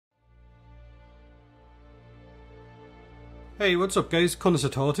Hey, what's up guys,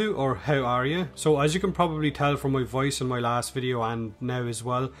 conas, or how are you? So as you can probably tell from my voice in my last video and now as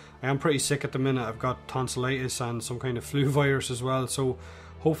well, I am pretty sick at the minute. I've got tonsillitis and some kind of flu virus as well, so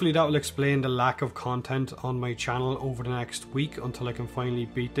hopefully that will explain the lack of content on my channel over the next week until I can finally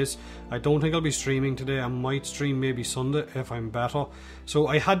beat this. I don't think I'll be streaming today. I might stream maybe Sunday if I'm better. So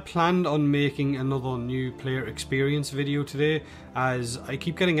I had planned on making another new player experience video today, as I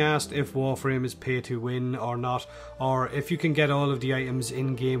keep getting asked if Warframe is pay to win or not, or if you can get all of the items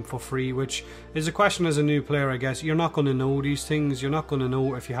in game for free, which is a question as a new player. I guess you're not going to know these things. You're not going to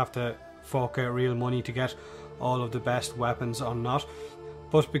know if you have to fork out real money to get all of the best weapons or not.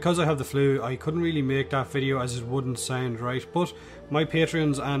 But because I have the flu, I couldn't really make that video as it wouldn't sound right. But my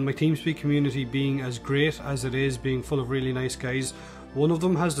Patreons and my TeamSpeak community being as great as it is, being full of really nice guys, one of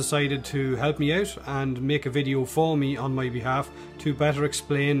them has decided to help me out and make a video for me on my behalf to better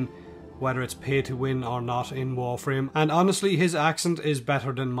explain whether it's pay to win or not in Warframe. And honestly, his accent is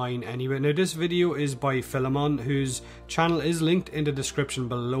better than mine anyway. Now this video is by Philamon, whose channel is linked in the description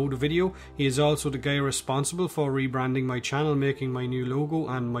below the video. He is also the guy responsible for rebranding my channel, making my new logo,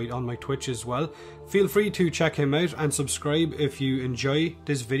 and on my Twitch as well. Feel free to check him out and subscribe if you enjoy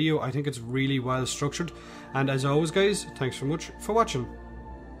this video. I think it's really well structured. And as always guys, thanks so much for watching.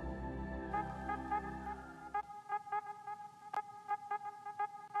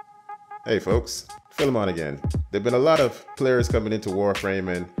 Hey folks, Philamon again. There have been a lot of players coming into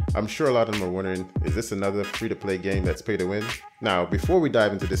Warframe, and I'm sure a lot of them are wondering, is this another free-to-play game that's pay to win? Now, before we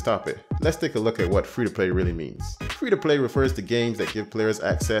dive into this topic, let's take a look at what free-to-play really means. Free-to-play refers to games that give players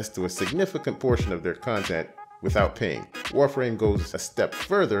access to a significant portion of their content without paying. Warframe goes a step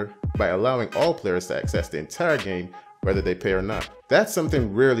further by allowing all players to access the entire game whether they pay or not. That's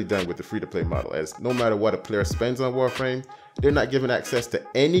something rarely done with the free-to-play model, as no matter what a player spends on Warframe, they're not given access to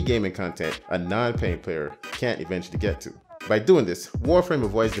any gaming content a non-paying player can't eventually get to. By doing this, Warframe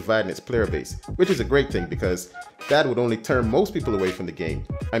avoids dividing its player base, which is a great thing because that would only turn most people away from the game.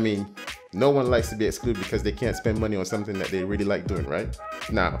 I mean, no one likes to be excluded because they can't spend money on something that they really like doing, right?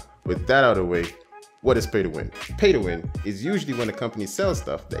 Now, with that out of the way, what is pay to win? Pay to win is usually when a company sells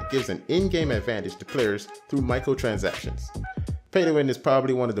stuff that gives an in-game advantage to players through microtransactions. Pay to win is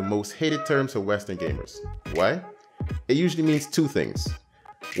probably one of the most hated terms for Western gamers. Why? It usually means two things.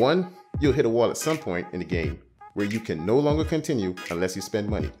 One, you'll hit a wall at some point in the game where you can no longer continue unless you spend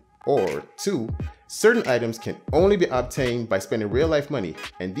money. Or two, certain items can only be obtained by spending real life money,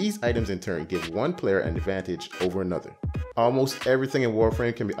 and these items in turn give one player an advantage over another. Almost everything in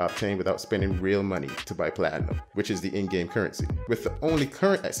Warframe can be obtained without spending real money to buy platinum, which is the in-game currency, with the only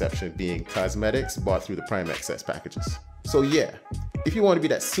current exception being cosmetics bought through the Prime Access packages. So yeah, if you want to be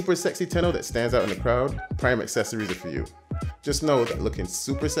that super sexy Tenno that stands out in the crowd, Prime accessories are for you. Just know that looking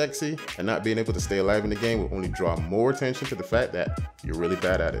super sexy and not being able to stay alive in the game will only draw more attention to the fact that you're really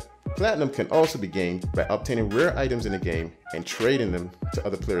bad at it. Platinum can also be gained by obtaining rare items in the game and trading them to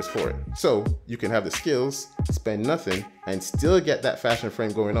other players for it. So you can have the skills, spend nothing, and still get that fashion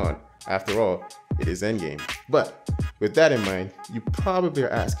frame going on. After all, it is endgame. But with that in mind, you probably are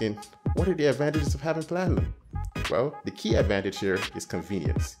asking, what are the advantages of having platinum? Well, the key advantage here is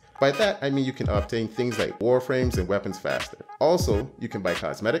convenience. By that, I mean you can obtain things like Warframes and weapons faster. Also, you can buy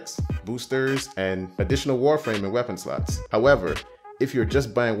cosmetics, boosters, and additional Warframe and weapon slots. However, if you're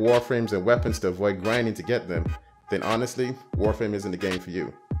just buying Warframes and weapons to avoid grinding to get them, then honestly, Warframe isn't the game for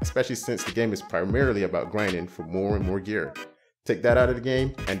you, especially since the game is primarily about grinding for more and more gear. Take that out of the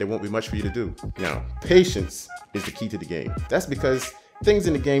game, and there won't be much for you to do. Now, patience is the key to the game. That's because things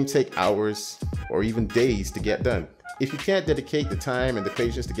in the game take hours or even days to get done. If you can't dedicate the time and the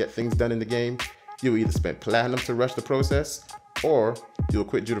patience to get things done in the game, you'll either spend platinum to rush the process, or you'll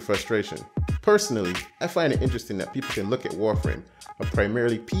quit due to frustration. Personally, I find it interesting that people can look at Warframe, a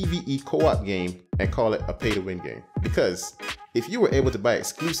primarily PvE co-op game, and call it a pay-to-win game. Because if you were able to buy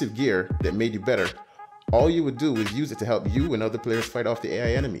exclusive gear that made you better, all you would do is use it to help you and other players fight off the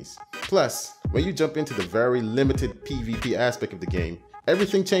AI enemies. Plus, when you jump into the very limited PvP aspect of the game,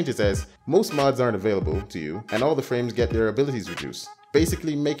 everything changes as most mods aren't available to you and all the frames get their abilities reduced,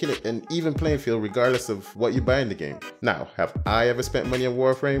 basically making it an even playing field regardless of what you buy in the game. Now, have I ever spent money on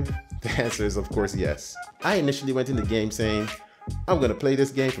Warframe? The answer is of course yes. I initially went in the game saying, I'm gonna play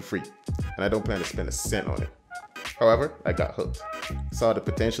this game for free, and I don't plan to spend a cent on it. However, I got hooked, saw the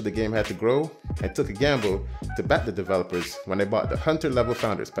potential the game had to grow, and took a gamble to back the developers when they bought the Hunter level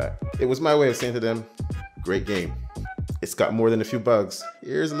Founders Pack. It was my way of saying to them, great game. It's got more than a few bugs.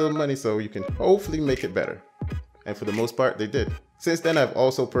 Here's a little money so you can hopefully make it better. And for the most part, they did. Since then, I've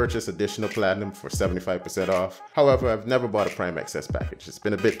also purchased additional platinum for 75% off. However, I've never bought a Prime Access package. It's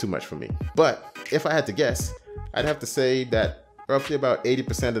been a bit too much for me. But if I had to guess, I'd have to say that roughly about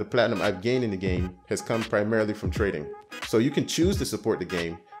 80% of the platinum I've gained in the game has come primarily from trading. So you can choose to support the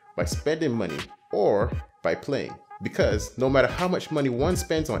game by spending money or by playing, because no matter how much money one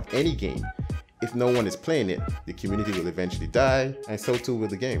spends on any game, if no one is playing it, the community will eventually die, and so too will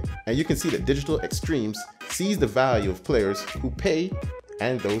the game. And you can see that Digital Extremes sees the value of players who pay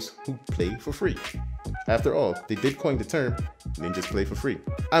and those who play for free. After all, they did coin the term, ninjas play for free.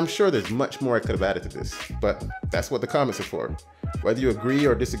 I'm sure there's much more I could have added to this, but that's what the comments are for. Whether you agree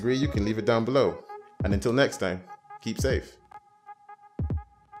or disagree, you can leave it down below. And until next time, keep safe.